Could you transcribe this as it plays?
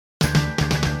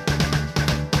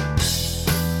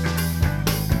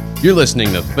You're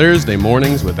listening to Thursday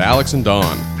Mornings with Alex and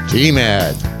Dawn.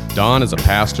 T-Mad. Dawn is a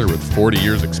pastor with 40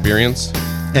 years experience.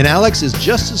 And Alex is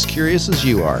just as curious as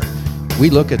you are.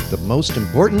 We look at the most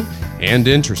important and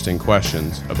interesting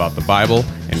questions about the Bible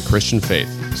and Christian faith.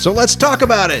 So let's talk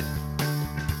about it.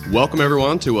 Welcome,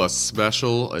 everyone, to a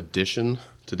special edition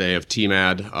today of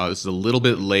T-Mad. This is a little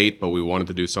bit late, but we wanted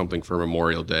to do something for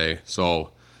Memorial Day. So,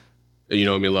 you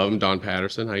know me, love him, Don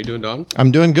Patterson. How you doing, Don?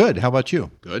 I'm doing good. How about you?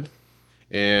 Good.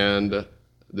 And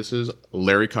this is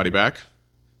Larry Cuddeback.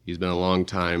 He's been a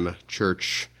long-time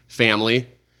church family.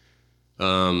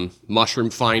 Mushroom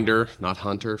finder, not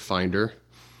hunter, finder.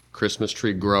 Christmas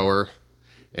tree grower.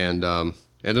 And an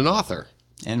author.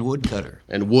 And woodcutter.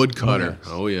 And woodcutter.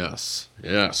 Oh, yes.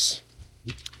 Yes.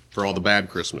 For all the bad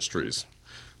Christmas trees.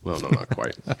 Well, no, not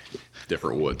quite.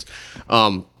 Different woods.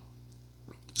 So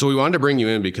we wanted to bring you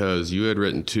in because you had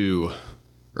written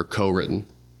co-written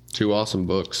two awesome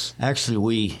books. Actually,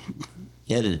 we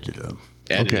edited them.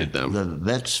 Edited them. The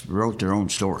vets wrote their own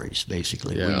stories,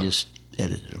 basically. Yeah. We just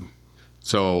edited them.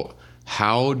 So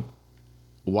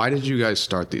why did you guys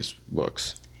start these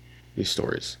books, these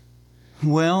stories?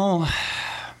 Well,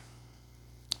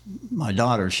 my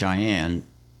daughter, Cheyenne,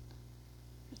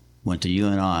 went to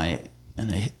UNI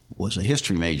and was a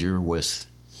history major with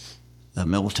a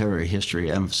military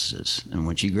history emphasis. And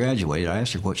when she graduated, I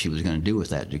asked her what she was going to do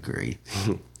with that degree.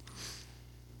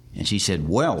 And she said,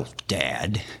 well,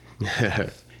 Dad,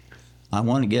 I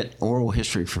want to get oral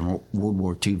history from World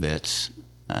War II vets,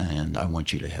 and I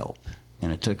want you to help.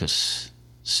 And it took us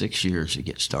 6 years to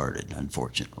get started,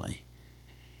 unfortunately.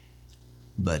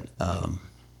 But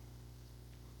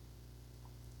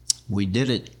we did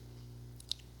it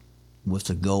with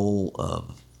the goal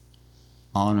of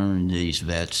honoring these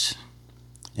vets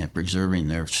and preserving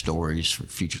their stories for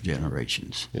future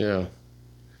generations. Yeah.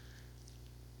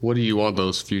 What do you want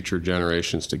those future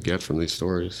generations to get from these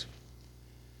stories?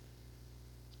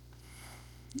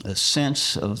 A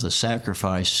sense of the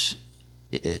sacrifice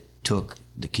it took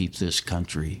to keep this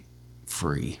country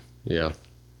free. Yeah.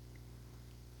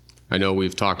 I know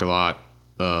we've talked a lot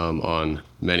on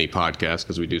many podcasts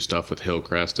because we do stuff with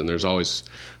Hillcrest, and there's always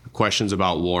questions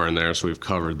about war in there, so we've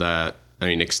covered that,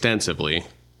 extensively.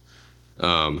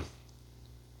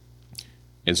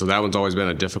 And so that one's always been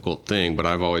a difficult thing, but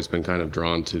I've always been kind of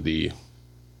drawn to the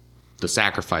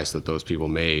sacrifice that those people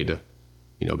made,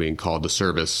 being called to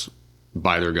service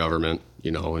by their government,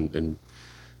 and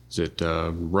is it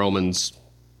Romans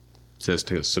says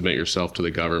to submit yourself to the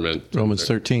government. Romans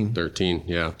 13. 13,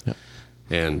 yeah. Yep.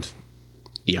 And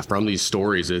yeah, from these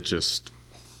stories, it just,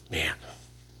 man,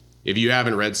 if you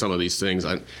haven't read some of these things,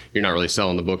 you're not really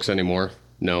selling the books anymore?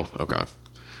 No? Okay.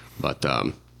 But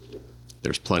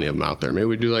there's plenty of them out there. Maybe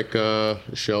we do like a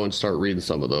show and start reading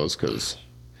some of those, because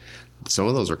some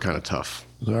of those are kind of tough.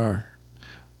 There are.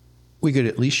 We could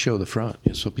at least show the front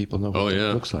so people know what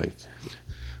it looks like.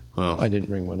 Well, I didn't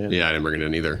bring one in. Yeah, I didn't bring it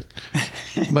in either.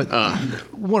 But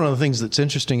one of the things that's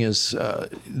interesting is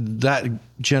that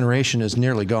generation is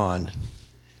nearly gone.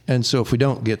 And so if we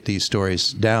don't get these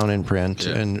stories down in print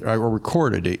or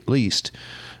recorded at least,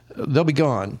 they'll be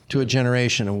gone to a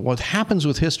generation. And what happens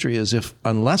with history is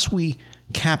unless we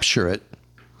capture it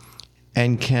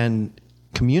and can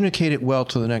communicate it well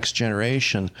to the next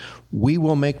generation, we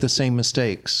will make the same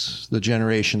mistakes the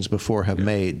generations before have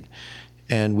made.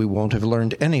 And we won't have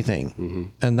learned anything. Mm-hmm.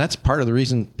 And that's part of the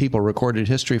reason people recorded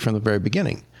history from the very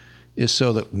beginning, is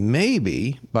so that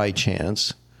maybe, by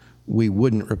chance, we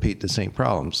wouldn't repeat the same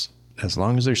problems. As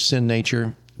long as there's sin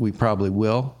nature, we probably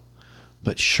will,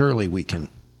 but surely we can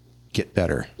get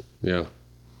better. Yeah.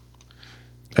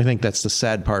 I think that's the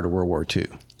sad part of World War II.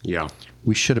 Yeah.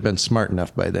 We should have been smart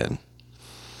enough by then.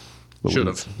 Should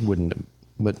have. Wouldn't have,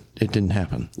 but it didn't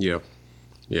happen. Yeah.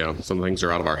 Yeah, some things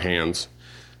are out of our hands.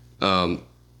 Do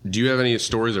you have any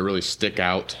stories that really stick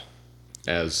out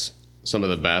as some of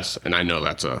the best? And I know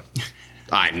that's a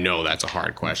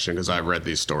hard question because I've read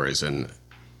these stories and.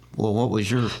 Well,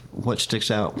 what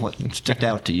sticks out? What stuck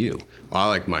out to you? Well, I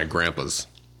like my grandpa,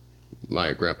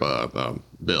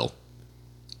 Bill.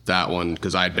 That one,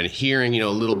 because I'd been hearing,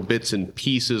 little bits and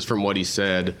pieces from what he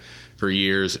said for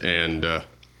years. And,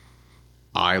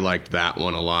 I liked that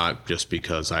one a lot just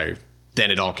because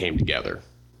then it all came together,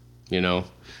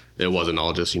 It wasn't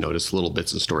all just, just little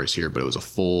bits and stories here, but it was a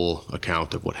full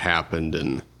account of what happened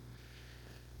and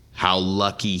how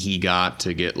lucky he got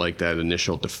to get like that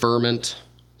initial deferment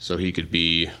so he could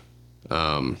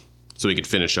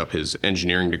finish up his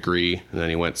engineering degree. And then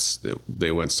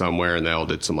they went somewhere and they all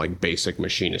did some like basic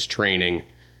machinist training.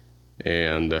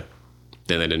 And then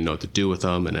they didn't know what to do with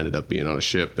them and ended up being on a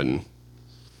ship and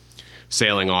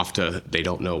sailing off to they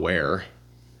don't know where.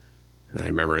 And I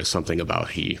remember it's something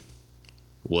about he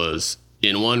was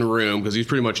in one room because he's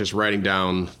pretty much just writing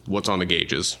down what's on the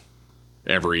gauges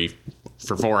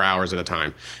for 4 hours at a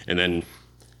time. And then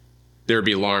there'd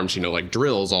be alarms, like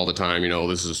drills all the time.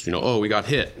 This is, oh, we got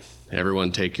hit.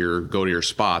 Everyone go to your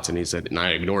spots. And he said, and I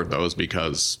ignored those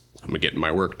because I'm getting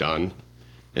my work done.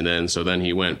 And then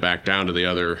he went back down to the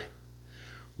other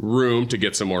room to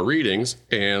get some more readings,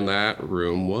 and that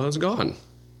room was gone.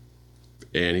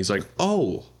 And he's like,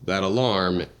 oh, that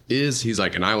alarm he's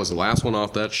like, and I was the last one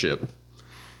off that ship.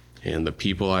 And the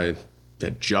people I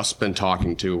had just been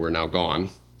talking to were now gone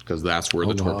because that's where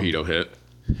the torpedo hit.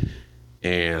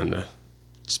 And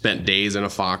spent days in a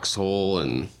foxhole,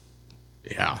 and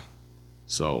yeah.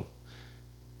 So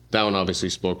that one obviously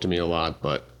spoke to me a lot,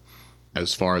 but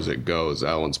as far as it goes,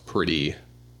 that one's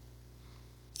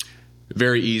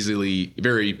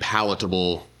very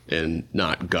palatable and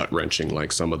not gut-wrenching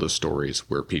like some of the stories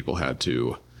where people had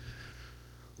to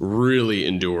really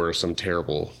endure some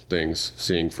terrible things,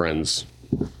 seeing friends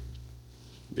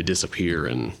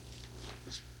disappear.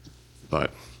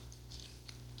 But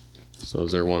so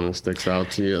is there one that sticks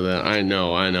out to you? That I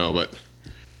know, but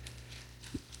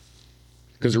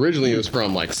because originally it was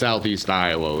from like southeast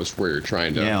Iowa, was where you're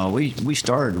trying to. Yeah, we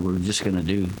started. We were just going to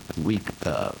do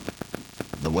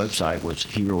the website was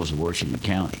Heroes of Washington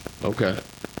County. Okay.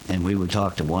 And we would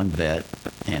talk to one vet,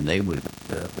 and they would,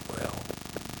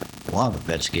 a lot of the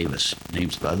vets gave us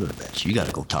names of other vets. You got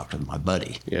to go talk to my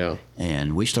buddy. Yeah.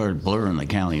 And we started blurring the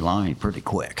county line pretty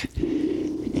quick.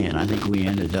 And I think we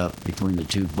ended up between the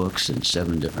two books in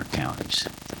 7 different counties.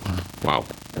 Wow.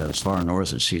 As far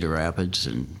north as Cedar Rapids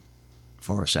and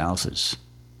far south as,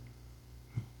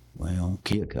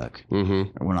 Keokuk.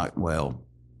 Mm-hmm. We're not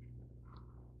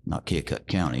Keokuk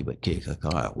County, but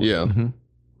Keokuk, Iowa. Yeah. Mm-hmm.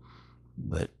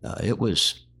 But it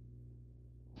was,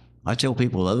 I tell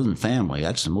people, other than family,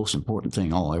 that's the most important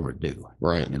thing I'll ever do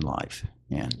in life.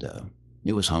 And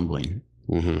it was humbling.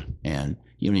 Mm-hmm. And,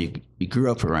 you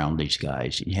grew up around these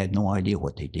guys. And you had no idea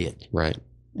what they did. Right.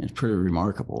 And it's pretty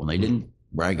remarkable. And they didn't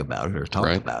brag about it or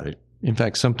talk about it. In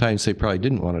fact, sometimes they probably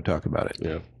didn't want to talk about it.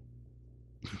 Yeah.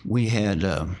 We had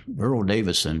Earl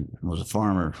Davison was a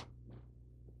farmer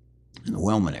in the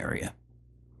Wellman area.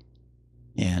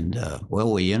 And,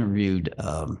 we interviewed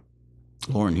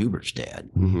Lauren Hubert's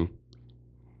dad. Mm-hmm.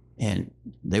 And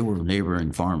they were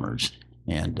neighboring farmers.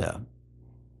 And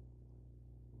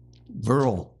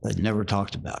Burl had never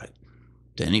talked about it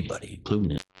to anybody,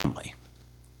 including his family.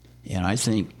 And I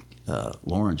think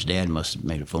Lauren's dad must have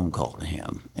made a phone call to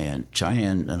him. And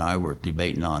Cheyenne and I were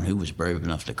debating on who was brave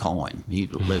enough to call him. He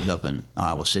lived up in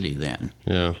Iowa City then.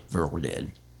 Yeah. Burl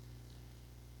did.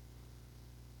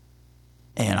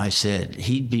 And I said,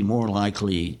 he'd be more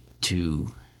likely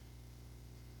to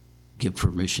give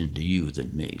permission to you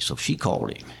than me. So she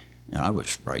called him, and I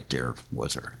was right there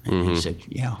with her. And he said,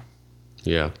 yeah.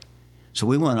 Yeah. So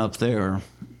we went up there,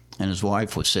 and his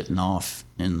wife was sitting off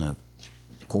in the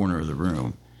corner of the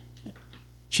room.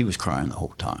 She was crying the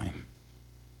whole time.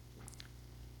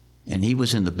 And he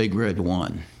was in the Big Red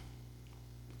 1,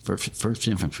 First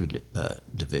Infantry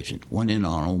Division, went in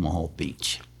on Omaha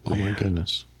Beach. Oh, my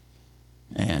goodness.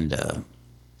 And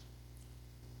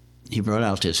he brought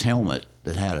out this helmet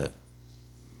that had a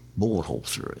bullet hole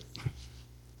through it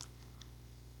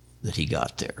that he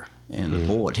got there. And the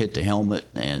bullet hit the helmet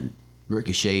and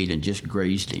ricocheted and just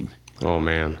grazed him. Oh,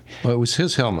 man. Well, it was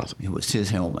his helmet. It was his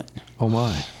helmet. Oh,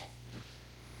 my.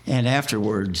 And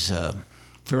afterwards,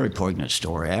 very poignant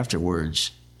story.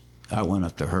 Afterwards, I went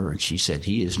up to her and she said,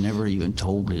 he has never even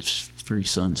told his 3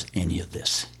 sons any of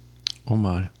this. Oh,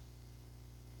 my.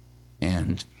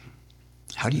 And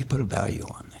how do you put a value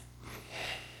on that?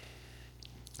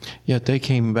 Yet they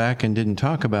came back and didn't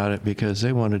talk about it because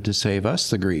they wanted to save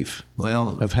us the grief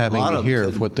of having to hear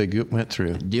of what they went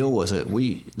through. The deal was that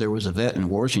there was a vet in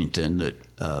Washington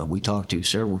that we talked to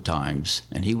several times,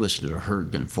 and he was to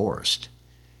Herdman Forest.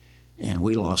 And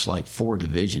we lost like 4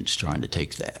 divisions trying to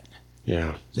take that.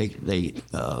 Yeah. The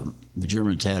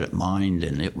Germans had it mined,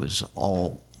 and it was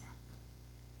all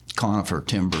conifer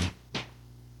timber.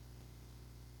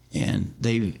 And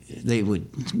they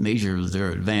would measure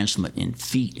their advancement in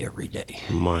feet every day.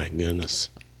 My goodness.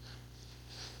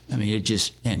 I mean, it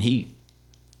just, and he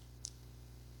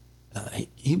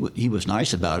was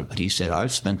nice about it, but he said,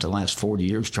 I've spent the last 40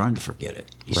 years trying to forget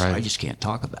it. He said, I just can't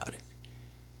talk about it.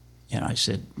 And I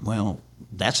said, well,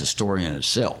 that's a story in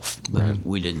itself, but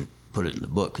we didn't put it in the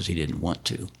book because he didn't want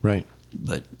to. Right.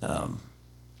 But,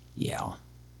 yeah.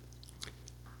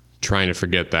 Trying to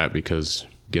forget that because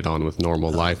get on with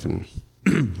normal life. And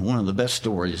one of the best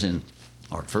stories in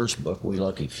our first book, We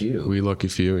Lucky Few. We Lucky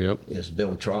Few, yep. Is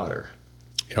Bill Trotter.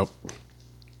 Yep.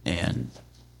 And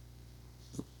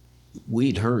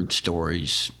we'd heard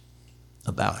stories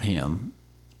about him,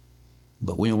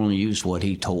 but we only used what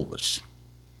he told us.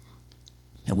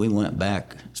 And we went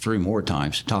back 3 more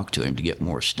times to talk to him to get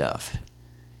more stuff.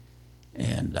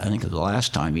 And I think the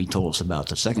last time he told us about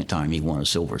the second time he won a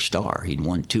Silver Star. He'd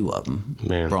won 2 of them.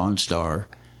 Man. Bronze Star.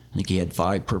 I think he had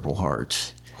 5 Purple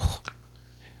Hearts.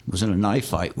 Was in a knife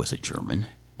fight with a German.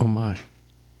 Oh, my.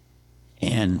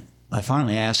 And I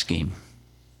finally asked him,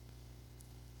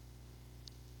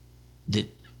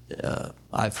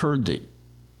 I've heard that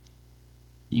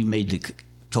you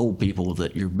told people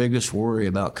that your biggest worry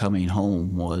about coming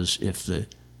home was if the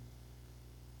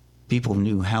people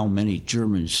knew how many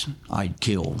Germans I'd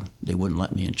killed, they wouldn't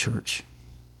let me in church.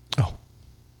 Oh.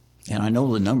 And I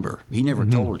know the number. He never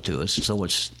told it to us, so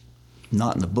it's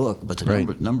not in the book, but the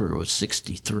Right. number was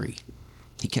 63.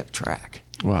 He kept track.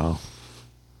 Wow.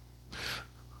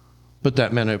 But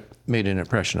that meant it made an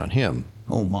impression on him.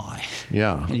 Oh, my.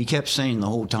 Yeah. And he kept saying the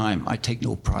whole time, I take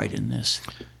no pride in this.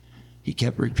 He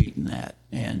kept repeating that.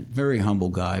 And very humble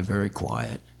guy, very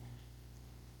quiet.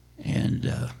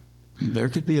 And there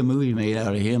could be a movie made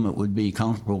out of him. It would be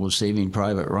comparable to Saving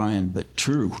Private Ryan, but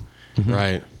true.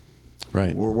 Right.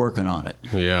 Right. We're working on it.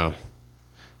 Yeah.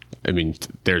 I mean,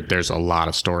 there's a lot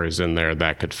of stories in there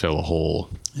that could fill a whole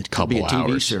It could couple be a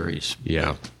TV hours. series.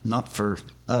 Yeah. Not for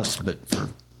us, but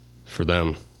For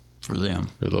them. for them.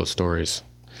 For those stories.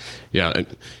 Yeah. And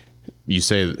you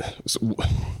say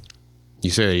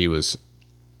he was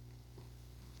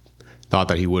thought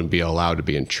that he wouldn't be allowed to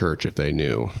be in church if they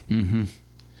knew.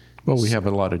 Well, we have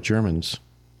a lot of German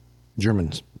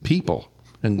people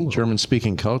and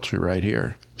German-speaking culture right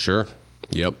here. Sure.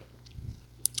 Yep.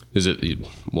 Was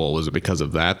it because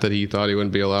of that he thought he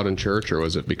wouldn't be allowed in church, or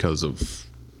was it because of,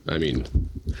 I mean,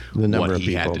 The number what of he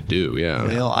people. had to do? Yeah.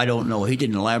 Well, I don't know. He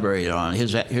didn't elaborate on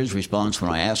it. His response when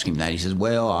I asked him that, he says,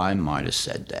 well, I might have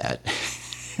said that.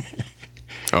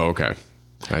 Oh, okay.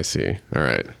 I see. All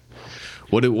right.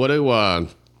 What do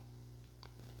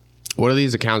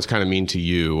these accounts kind of mean to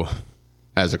you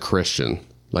as a Christian?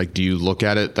 Like, do you look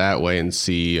at it that way and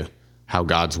see how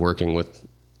God's working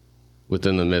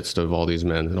within the midst of all these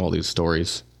men and all these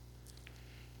stories?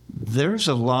 There's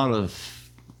a lot of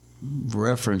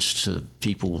reference to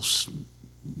people's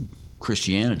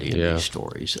Christianity in Yeah. these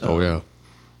stories. Oh, yeah.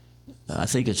 I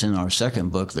think it's in our second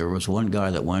book. There was one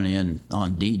guy that went in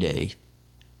on D-Day,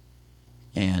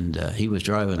 and he was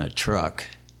driving a truck,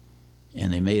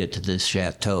 and they made it to this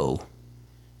chateau,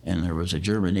 and there was a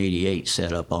German 88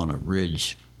 set up on a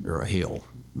ridge or a hill.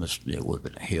 It would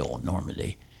have been a hill in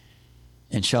Normandy,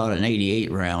 and shot an 88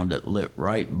 round that lit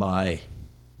right by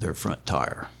their front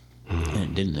tire, and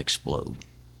it didn't explode.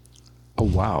 Oh,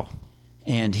 wow.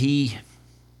 And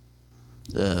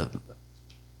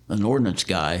an ordnance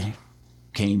guy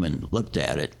came and looked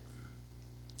at it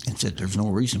and said, there's no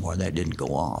reason why that didn't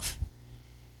go off.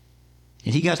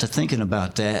 And he got to thinking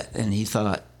about that, and he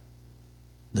thought,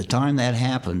 the time that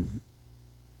happened,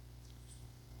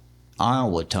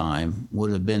 Iowa time,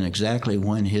 would have been exactly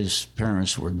when his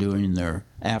parents were doing their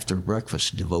after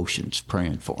breakfast devotions,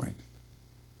 praying for him.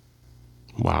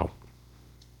 Wow.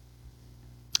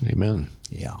 Amen.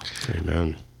 Yeah.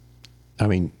 Amen. I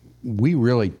mean, we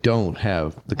really don't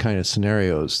have the kind of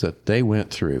scenarios that they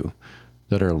went through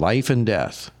that are life and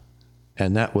death.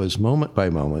 And that was moment by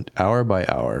moment, hour by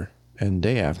hour, and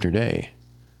day after day.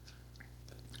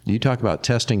 You talk about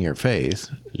testing your faith.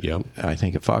 Yep. I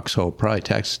think a foxhole probably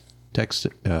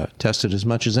tested as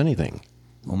much as anything.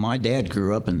 Well, my dad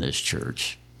grew up in this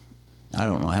church. I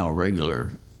don't know how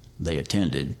regular they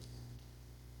attended,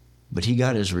 but he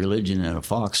got his religion in a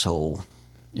foxhole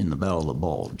in the Battle of the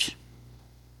Bulge.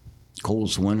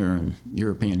 Coldest winter in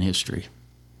European history.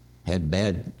 Had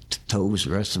bad toes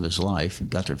the rest of his life.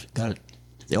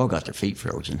 They all got their feet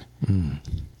frozen.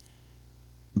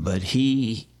 But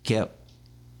he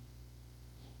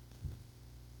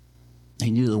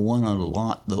knew the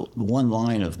one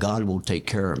line of God will take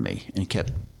care of me, and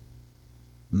kept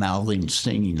mouthing,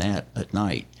 singing that at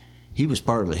night. He was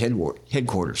part of the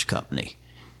headquarters company,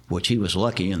 which he was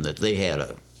lucky in that they had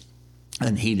a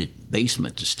unheated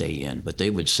basement to stay in, but they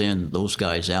would send those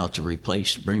guys out to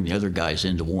bring the other guys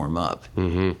in to warm up.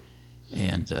 Mm-hmm.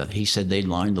 And he said they'd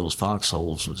line those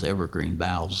foxholes with evergreen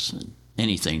boughs and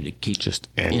anything to keep Just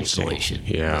anything. insulation.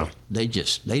 Yeah. They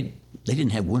didn't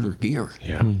have winter gear.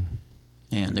 Yeah.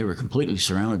 And they were completely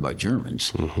surrounded by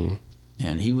Germans. Mm-hmm.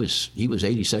 And he was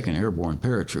 82nd Airborne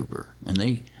paratrooper,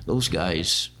 and those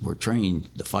guys were trained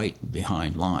to fight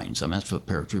behind lines. I mean, that's what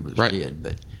paratroopers Right. did.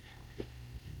 But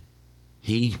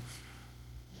he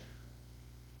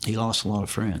lost a lot of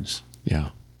friends. Yeah.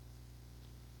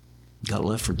 Got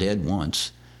left for dead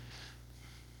once.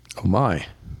 Oh, my.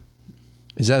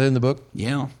 Is that in the book?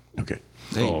 Yeah. Okay.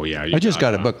 Oh yeah, I just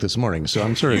got a book this morning, so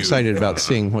I'm sort of excited about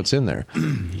seeing what's in there.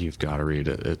 You've got to read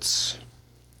it. It's.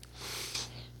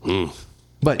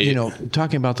 But,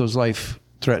 talking about those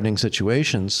life-threatening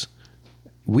situations,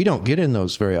 we don't get in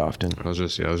those very often. I was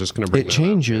just going to bring. It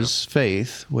changes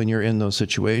faith when you're in those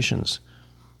situations.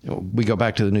 We go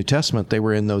back to the New Testament. They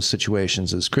were in those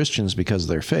situations as Christians because of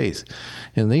their faith.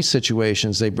 In these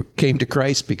situations, they came to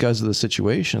Christ because of the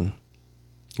situation.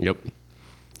 Yep.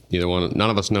 None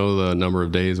of us know the number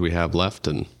of days we have left,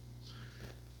 and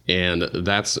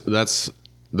that's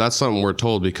something we're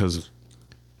told because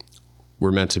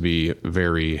we're meant to be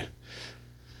very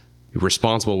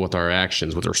responsible with our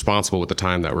actions, responsible with the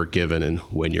time that we're given. And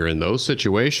when you're in those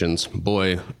situations,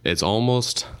 boy, it's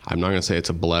almost, I'm not going to say it's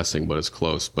a blessing, but it's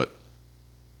close. But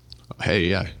hey,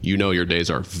 yeah, your days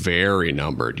are very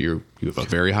numbered. You have a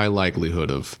very high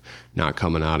likelihood of not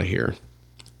coming out of here.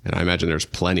 And I imagine there's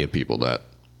plenty of people that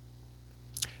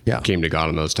came to God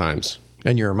in those times.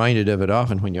 And you're reminded of it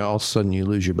often when all of a sudden you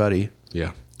lose your buddy.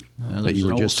 Yeah. That you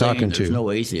were just talking to. There's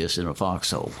no atheist in a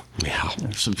foxhole. Yeah.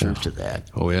 There's some truth to that.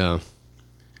 Oh, yeah.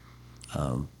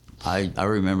 I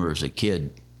remember as a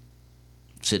kid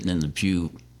sitting in the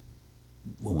pew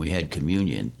when we had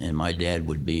communion, and my dad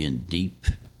would be in deep,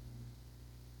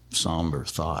 somber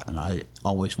thought, and I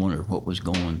always wondered what was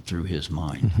going through his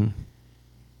mind.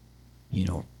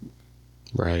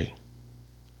 Right.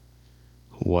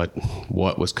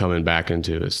 What was coming back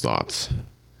into his thoughts?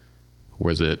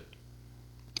 Was it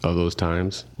of those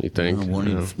times, you think?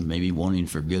 Maybe wanting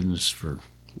forgiveness for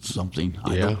something.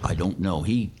 I don't know.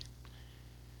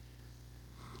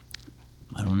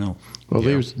 I don't know. Well,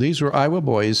 these were Iowa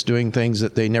boys doing things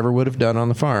that they never would have done on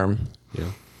the farm.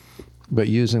 Yeah. But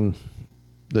using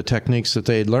the techniques that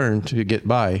they had learned to get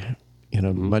by in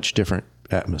a much different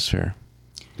atmosphere.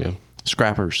 Yeah.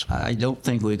 Scrappers. I don't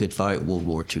think we could fight World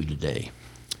War II today.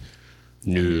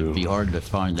 No. It'd be hard to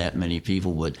find that many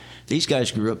people, but these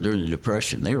guys grew up during the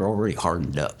Depression. They were already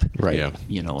hardened up. Right. Yeah.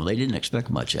 They didn't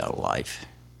expect much out of life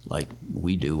like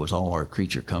we do with all our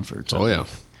creature comforts. Oh, yeah.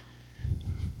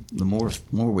 The more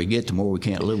we get, the more we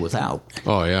can't live without.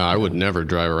 Oh, yeah. I would never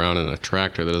drive around in a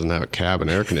tractor that doesn't have a cab and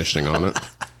air conditioning on it.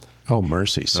 Oh,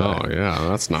 mercy. Oh, yeah.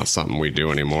 That's not something we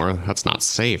do anymore. That's not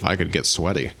safe. I could get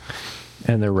sweaty.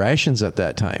 And the rations at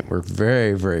that time were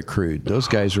very, very crude. Those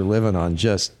guys were living on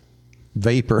just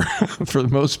vapor for the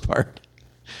most part.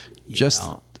 Just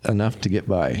enough to get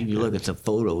by. You look at the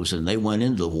photos, and they went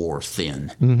into the war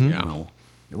thin. Mm-hmm. Yeah.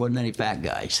 There wasn't any fat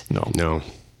guys. No.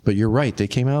 But you're right. They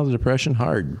came out of the Depression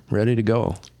hard, ready to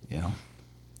go. Yeah.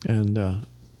 And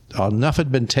enough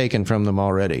had been taken from them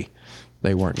already.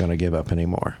 They weren't going to give up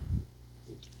anymore.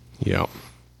 Yeah.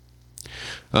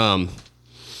 Did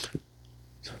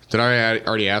I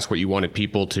already ask what you wanted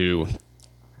people to?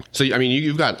 So, I mean,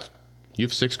 you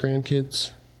have 6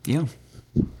 grandkids? Yeah.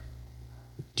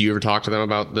 Do you ever talk to them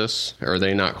about this? Or are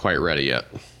they not quite ready yet?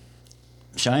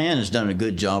 Cheyenne has done a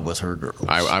good job with her girls.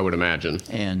 I would imagine.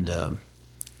 And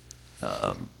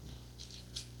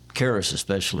Karis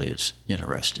especially is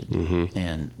interested. Mm-hmm.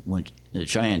 And when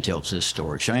Cheyenne tells this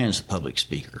story, Cheyenne's a public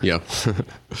speaker. Yeah.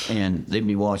 And they'd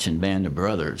be watching Band of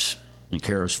Brothers, and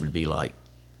Karis would be like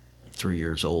 3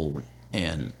 years old,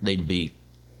 and they'd be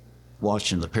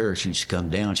watching the parachutes come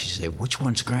down. She'd say, "Which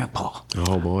one's Grandpa?"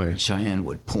 Oh, boy. And Cheyenne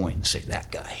would point and say,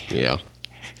 "That guy." Yeah.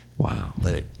 Wow.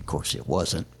 But of course it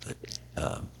wasn't. But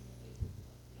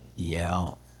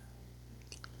yeah.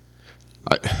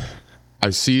 I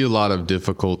see a lot of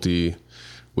difficulty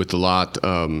with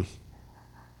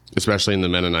especially in the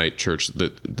Mennonite church.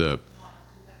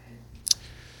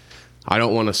 I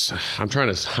don't want to. I'm trying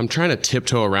to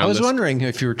tiptoe around. I was this. wondering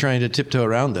if you were trying to tiptoe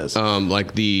around this. And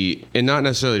not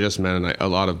necessarily just Mennonite. A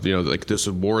lot of this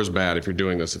war is bad. If you're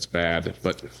doing this, it's bad.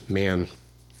 But man,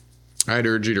 I'd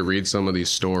urge you to read some of these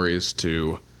stories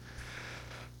to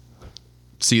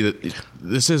see that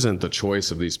this isn't the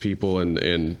choice of these people,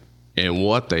 and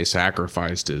what they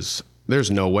sacrificed is.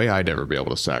 There's no way I'd ever be able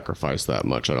to sacrifice that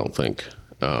much. I don't think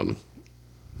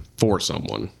for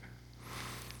someone.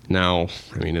 Now,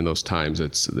 I mean, in those times,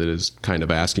 it is kind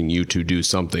of asking you to do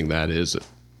something that is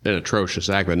an atrocious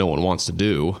act that no one wants to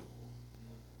do.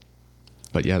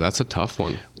 But yeah, that's a tough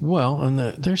one. Well, and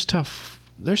there's tough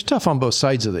on both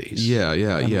sides of these. Yeah.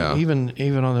 Even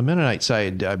on the Mennonite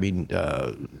side, I mean,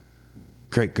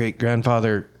 great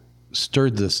grandfather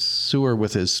stirred the sewer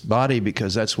with his body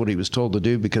because that's what he was told to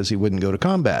do because he wouldn't go to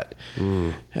combat.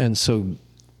 And so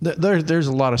there's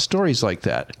a lot of stories like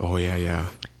that. Oh, yeah.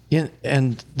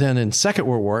 And then in Second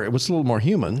World War, it was a little more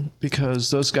human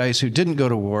because those guys who didn't go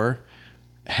to war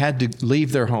had to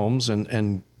leave their homes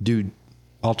and do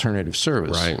alternative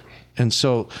service. Right. And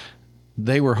so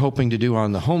they were hoping to do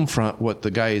on the home front what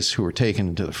the guys who were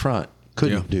taken to the front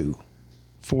couldn't do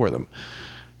for them.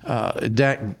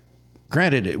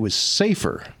 Granted, it was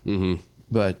safer,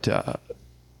 but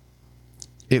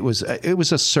it was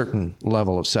a certain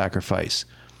level of sacrifice.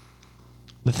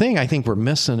 The thing I think we're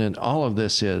missing in all of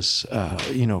this is,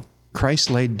 Christ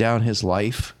laid down his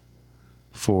life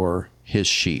for his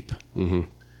sheep. And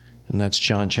that's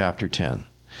John chapter 10.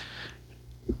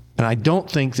 And I don't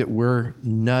think that we're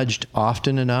nudged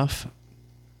often enough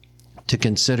to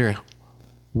consider,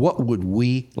 what would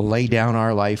we lay down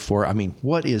our life for? I mean,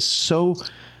 what is so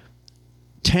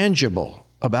tangible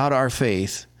about our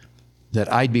faith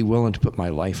that I'd be willing to put my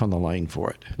life on the line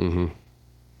for it? And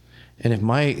if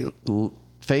my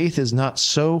faith is not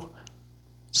so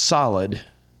solid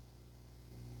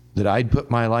that I'd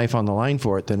put my life on the line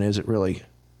for it, then is it really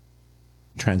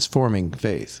transforming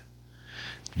faith?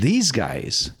 These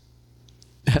guys,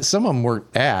 some of them were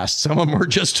asked, some of them were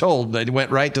just told. They went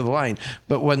right to the line.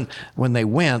 But when they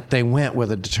went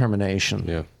with a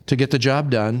determination to get the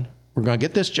job done. We're going to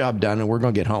get this job done, and we're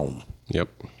going to get home. Yep.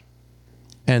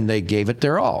 And they gave it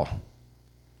their all.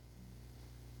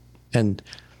 And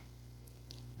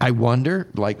I wonder,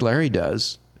 like Larry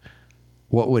does,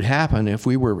 what would happen if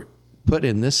we were put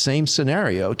in this same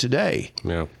scenario today?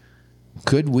 Yeah.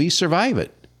 Could we survive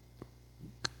it?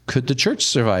 Could the church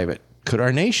survive it? Could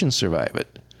our nation survive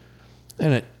it?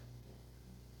 And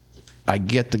I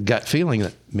get the gut feeling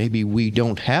that maybe we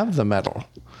don't have the mettle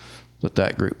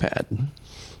that group had.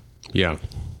 Yeah.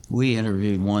 We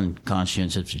interviewed one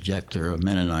conscientious objector, a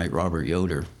Mennonite, Robert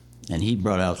Yoder, and he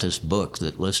brought out this book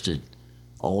that listed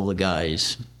all the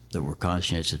guys that were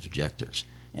conscientious objectors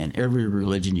and every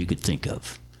religion you could think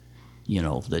of,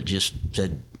 that just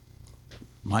said,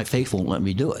 my faith won't let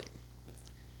me do it.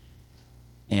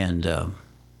 And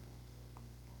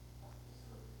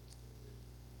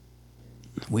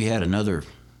we had another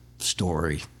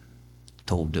story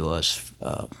told to us.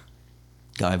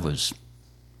 Guy was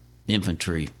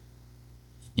infantry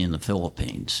in the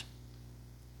Philippines,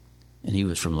 and he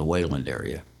was from the Wayland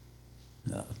area.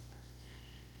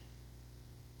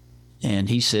 And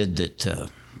he said that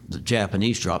the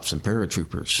Japanese dropped some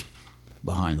paratroopers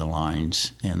behind the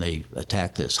lines, and they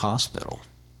attacked this hospital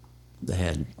that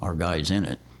had our guys in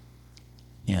it.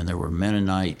 And there were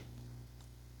Mennonite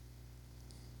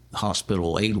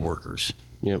hospital aid workers.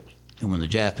 Yep. And when the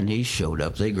Japanese showed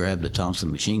up, they grabbed the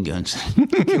Thompson machine guns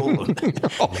and killed them.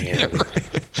 Oh, man.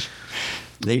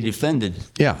 They defended.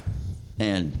 Yeah.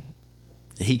 And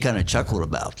he kind of chuckled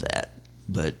about that,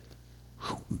 but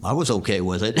I was okay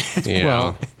with it.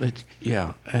 Yeah.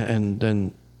 Well, and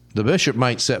then the bishop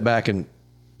might sit back and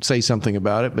say something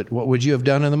about it, but what would you have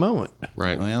done in the moment?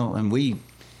 Right. Well, and we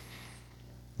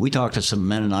talked to some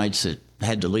Mennonites that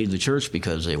had to leave the church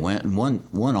because they went, and one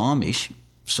Amish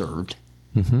served.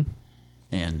 Mm-hmm.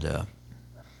 And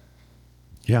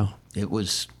yeah,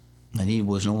 and he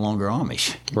was no longer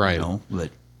Amish. Right.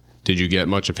 But did you get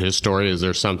much of his story? Is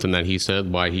there something that he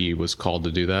said why he was called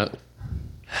to do that?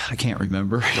 I can't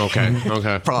remember. Okay.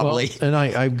 Probably. Well, and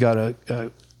I've got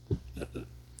a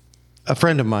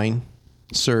friend of mine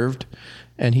served,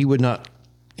 and he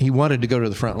wanted to go to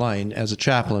the front line as a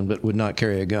chaplain, but would not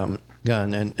carry a gun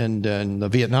and in the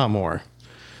Vietnam War.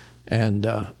 And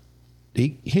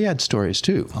he had stories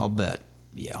too. I'll bet.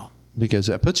 Yeah. Because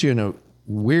that puts you in a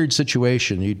weird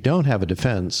situation. You don't have a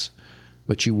defense,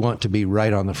 but you want to be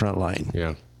right on the front line.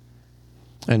 Yeah.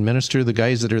 And minister to the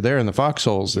guys that are there in the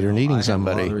foxholes that are needing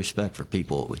somebody. I have a lot of respect for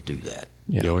people that would do that.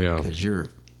 Yeah. Oh, yeah. Because you're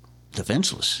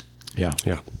defenseless. Yeah.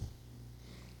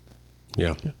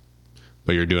 Yeah.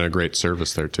 But you're doing a great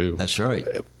service there too. That's right.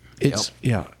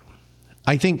 Yeah.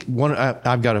 I think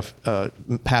I've got a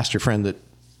pastor friend that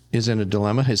is in a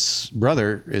dilemma. His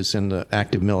brother is in the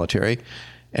active military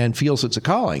and feels it's a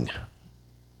calling.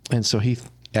 And so he,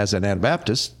 as an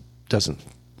Anabaptist, doesn't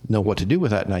know what to do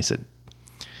with that. And I said,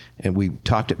 and we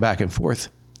talked it back and forth.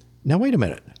 Now, wait a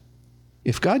minute.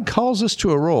 If God calls us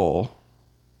to a role,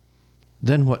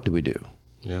 then what do we do?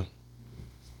 Yeah.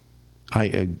 I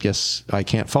guess I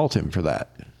can't fault him for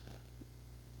that,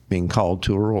 being called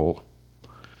to a role.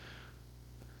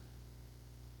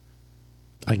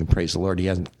 I can praise the Lord. He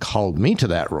hasn't called me to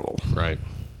that role. Right.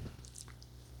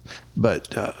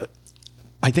 But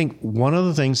I think one of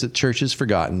the things that church has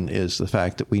forgotten is the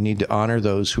fact that we need to honor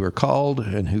those who are called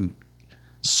and who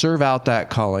serve out that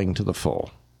calling to the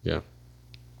full. Yeah.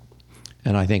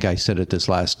 And I think I said it this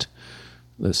last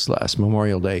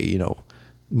Memorial Day,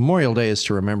 Memorial Day is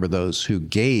to remember those who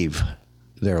gave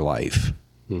their life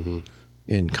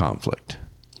in conflict.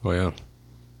 Oh, yeah.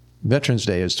 Veterans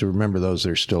Day is to remember those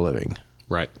that are still living.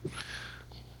 Right.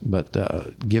 But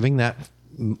giving that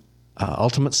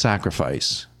ultimate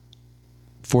sacrifice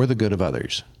for the good of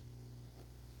others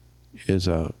is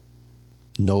a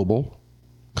noble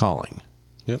calling.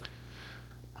 Yep.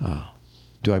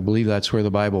 Do I believe that's where the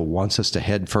Bible wants us to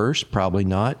head first? Probably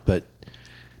not, but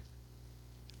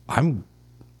I'm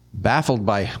baffled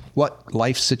by what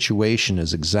life situation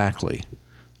is exactly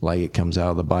like it comes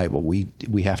out of the Bible.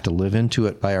 We have to live into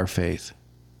it by our faith.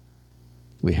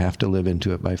 We have to live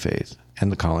into it by faith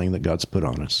and the calling that God's put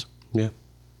on us. Yeah.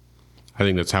 I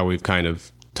think that's how we've kind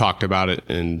of talked about it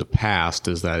in the past,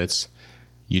 is that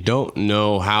you don't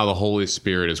know how the Holy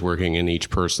Spirit is working in each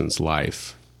person's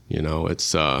life. You know,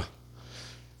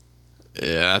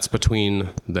 that's between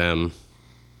them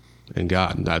and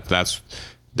God.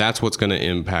 That's what's going to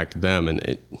impact them.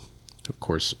 And of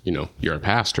course, you know, you're a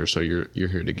pastor, so you're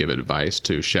here to give advice,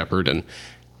 to shepherd, and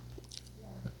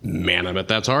man, I bet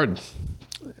that's hard.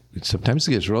 Sometimes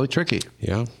it gets really tricky.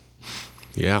 Yeah.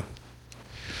 Yeah.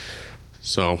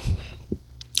 So,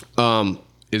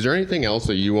 is there anything else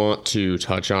that you want to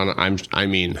touch on?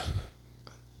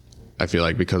 I feel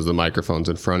like because the microphone's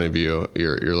in front of you,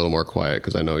 you're a little more quiet,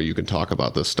 because I know you can talk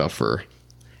about this stuff for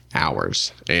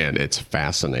hours, and it's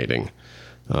fascinating.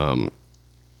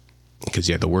 Because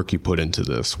the work you put into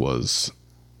this was,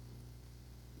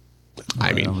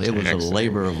 it was a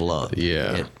labor of love.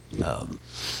 Yeah.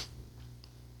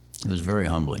 It was very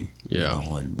humbling. Yeah. You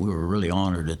know, and we were really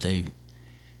honored that they,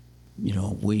 you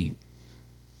know, we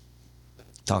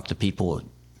talked to people,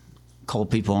 called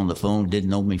people on the phone,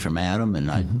 didn't know me from Adam, and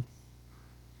I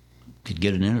could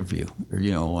get an interview,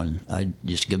 you know, and I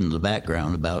just give them the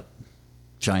background about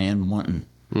Cheyenne wanting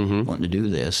to do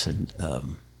this, and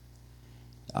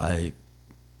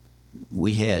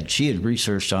she had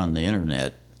researched on the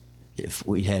internet if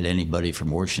we had anybody from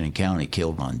Washington County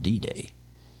killed on D-Day,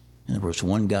 and there was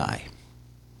one guy.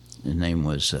 His name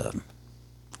was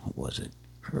what was it?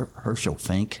 Herschel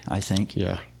Fink, I think.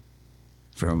 Yeah.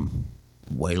 From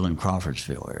Wayland,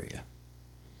 Crawfordsville area.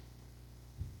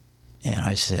 And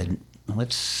I said,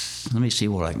 let me see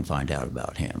what I can find out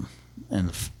about him.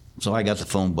 And so I got the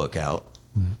phone book out,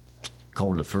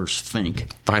 called the first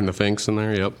Fink. Find the Finks in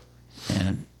there, yep.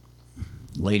 And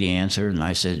lady answered, and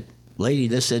I said, lady,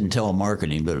 this isn't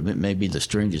telemarketing, but it may be the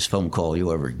strangest phone call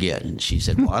you ever get. And she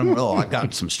said, well, I don't know. I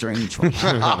got some strange ones.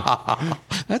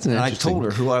 That's an interesting. I told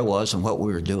her who I was and what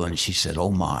we were doing. And she said,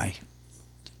 oh, my,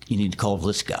 you need to call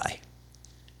this guy.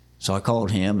 So I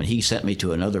called him, and he sent me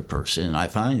to another person. And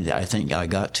I think I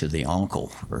got to the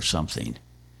uncle or something.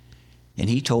 And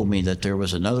he told me that there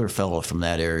was another fellow from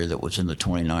that area that was in the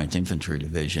 29th Infantry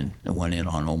Division that went in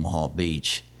on Omaha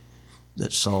Beach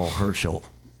that saw Herschel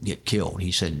get killed.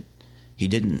 He said he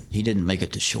didn't make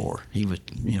it to shore. He was,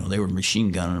 you know, they were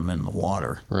machine gunning him in the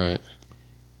water. Right.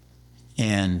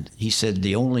 And he said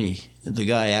the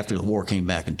guy after the war came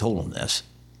back and told him this.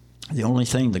 The only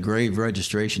thing the grave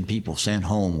registration people sent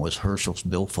home was Herschel's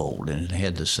billfold, and it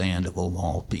had the sand of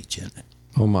Omaha Beach in it.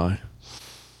 Oh, my.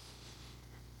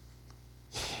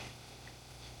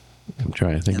 I'm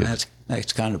trying to think. And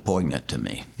that's kind of poignant to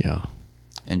me. Yeah.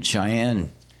 And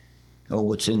Cheyenne,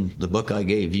 what's in the book I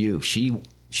gave you, she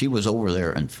was over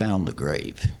there and found the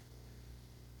grave.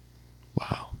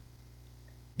 Wow.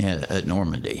 Yeah, at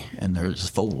Normandy, and there's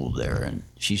a fold there, and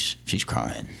she's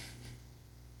crying.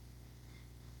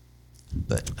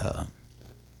 But I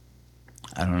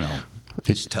don't know.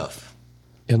 It's tough.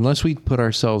 Unless we put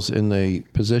ourselves in the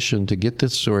position to get the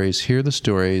stories, hear the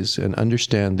stories, and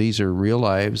understand these are real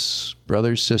lives,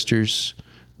 brothers, sisters,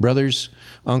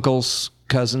 uncles,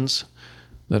 cousins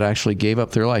that actually gave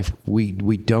up their life, we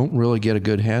don't really get a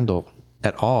good handle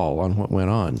at all on what went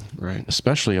on. Right.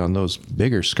 Especially on those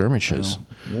bigger skirmishes.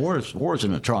 You know, war's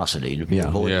an atrocity to be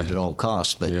avoided at all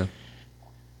costs, but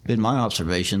in my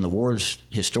observation, the wars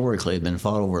historically have been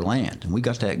fought over land, and we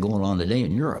got that going on today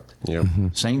in Europe. Yeah.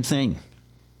 Same thing.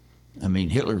 I mean,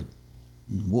 Hitler,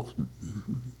 World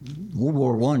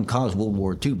War I caused World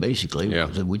War II, basically.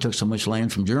 Yeah. We took so much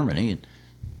land from Germany, and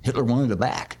Hitler wanted it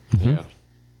back. Yeah.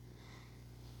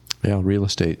 Yeah, real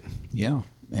estate. Yeah,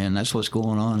 and that's what's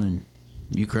going on in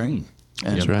Ukraine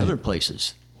and other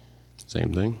places.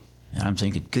 Same thing. And I'm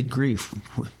thinking, good grief,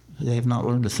 they have not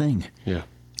learned a thing. Yeah.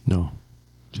 No.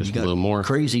 Just a little more.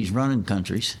 Crazies running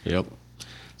countries. Yep.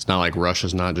 It's not like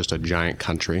Russia's not just a giant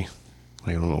country.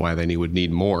 I don't know why they would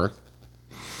need more.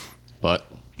 But.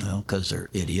 Well, because they're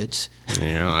idiots.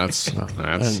 Yeah, that's.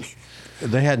 And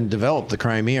they hadn't developed the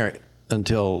Crimea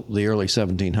until the early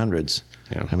 1700s.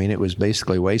 Yeah. I mean, it was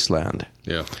basically wasteland.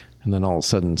 Yeah. And then all of a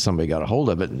sudden somebody got a hold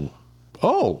of it and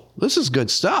oh, this is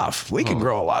good stuff. We can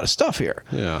grow a lot of stuff here.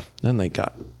 Yeah. Then they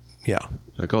got,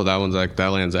 Like, oh, that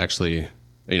land's actually,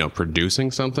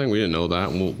 producing something. We didn't know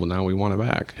that. Well, now we want it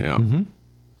back. Yeah. Mm-hmm.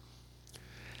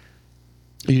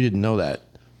 You didn't know that.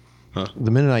 Huh?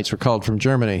 The Mennonites were called from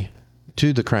Germany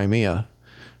to the Crimea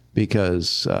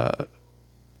because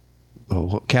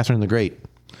Catherine the Great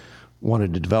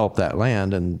wanted to develop that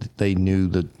land, and they knew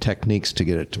the techniques to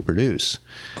get it to produce.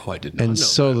 Oh, I did not know And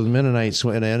so that. the Mennonites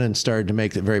went in and started to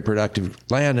make it very productive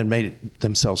land and made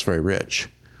themselves very rich.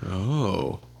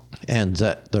 Oh. And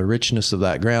that the richness of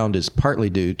that ground is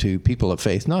partly due to people of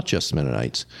faith, not just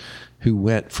Mennonites, who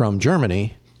went from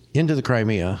Germany into the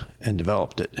Crimea and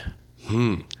developed it.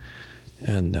 And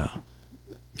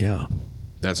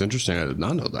That's interesting. I did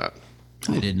not know that.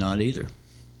 I did not either.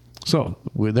 so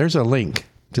there's a link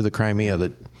to the Crimea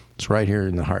that's right here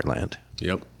in the heartland.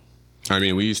 Yep. I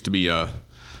mean, we used to be we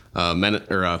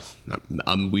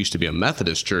used to be a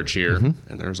Methodist church here, and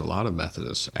there's a lot of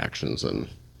Methodist actions in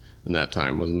that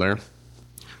time, wasn't there?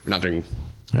 Not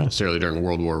necessarily during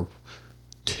World War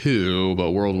II,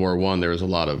 but World War I, there was a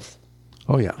lot of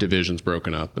divisions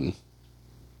broken up, and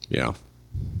in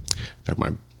fact,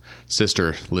 my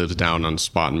sister lives down on a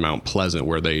spot in Mount Pleasant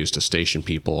where they used to station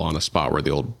people on a spot where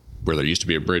there used to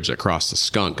be a bridge that crossed the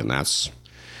Skunk, and that's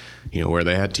where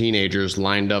they had teenagers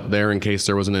lined up there in case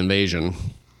there was an invasion.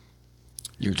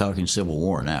 You're talking Civil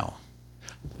War now.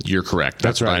 You're correct.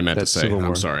 That's what right. I meant That's to say. Civil War.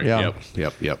 I'm sorry. Yeah.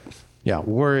 Yep. Yeah,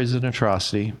 war is an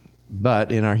atrocity,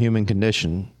 but in our human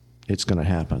condition, it's going to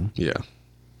happen. Yeah.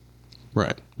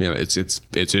 Right. It's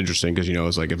interesting because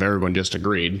it's like if everyone just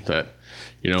agreed that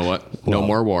no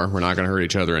more war, we're not going to hurt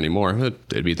each other anymore.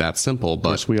 It'd be that simple. Of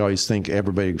course, But we always think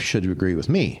everybody should agree with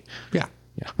me. yeah,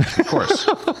 of course.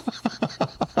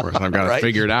 I've got to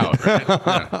figure it out. Right?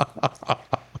 Yeah.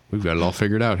 We've got it all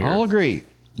figured out here. All agree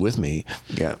with me.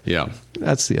 Yeah.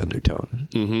 That's the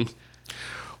undertone.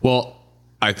 Well,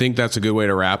 I think that's a good way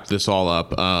to wrap this all up.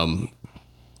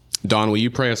 Don, will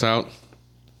you pray us out?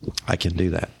 I can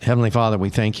do that. Heavenly Father, we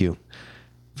thank you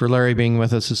for Larry being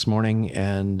with us this morning,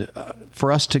 and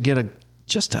for us to get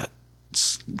just a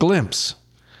glimpse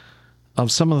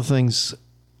of some of the things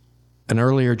an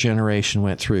earlier generation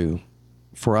went through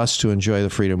for us to enjoy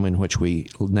the freedom in which we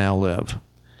now live.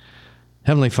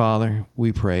 Heavenly Father,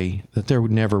 we pray that there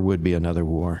never would be another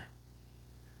war.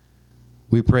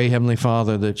 We pray, Heavenly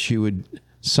Father, that you would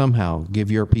somehow give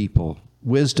your people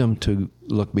wisdom to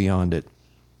look beyond it.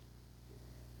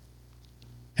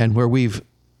 And where we've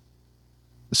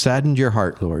saddened your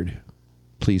heart, Lord,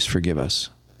 please forgive us.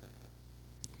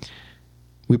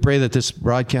 We pray that this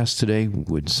broadcast today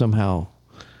would somehow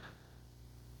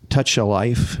touch a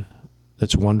life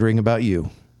that's wondering about you.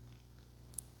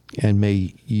 And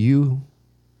may you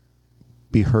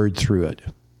be heard through it.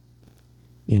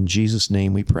 In Jesus'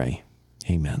 name we pray.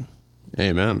 Amen.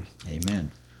 Amen.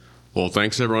 Amen. Well,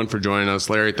 thanks everyone for joining us.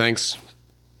 Larry, thanks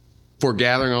for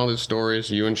gathering all these stories,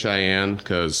 you and Cheyenne,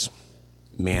 because,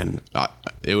 man,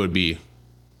 I'd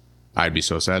be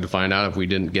so sad to find out if we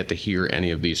didn't get to hear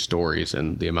any of these stories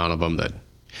and the amount of them that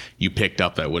you picked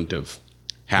up that wouldn't have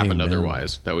happened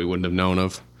otherwise, that we wouldn't have known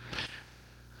of.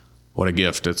 What a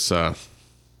gift. I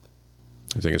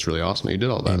think it's really awesome that you did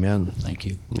all that. Amen. Thank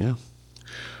you. Yeah.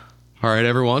 All right,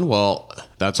 everyone. Well,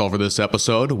 that's all for this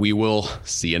episode. We will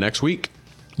see you next week.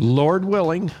 Lord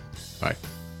willing. Bye.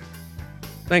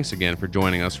 Thanks again for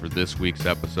joining us for this week's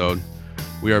episode.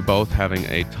 We are both having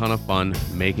a ton of fun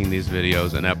making these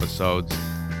videos and episodes.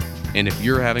 And if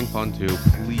you're having fun too,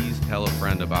 please tell a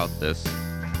friend about this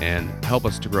and help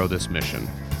us to grow this mission.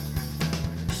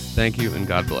 Thank you and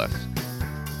God bless.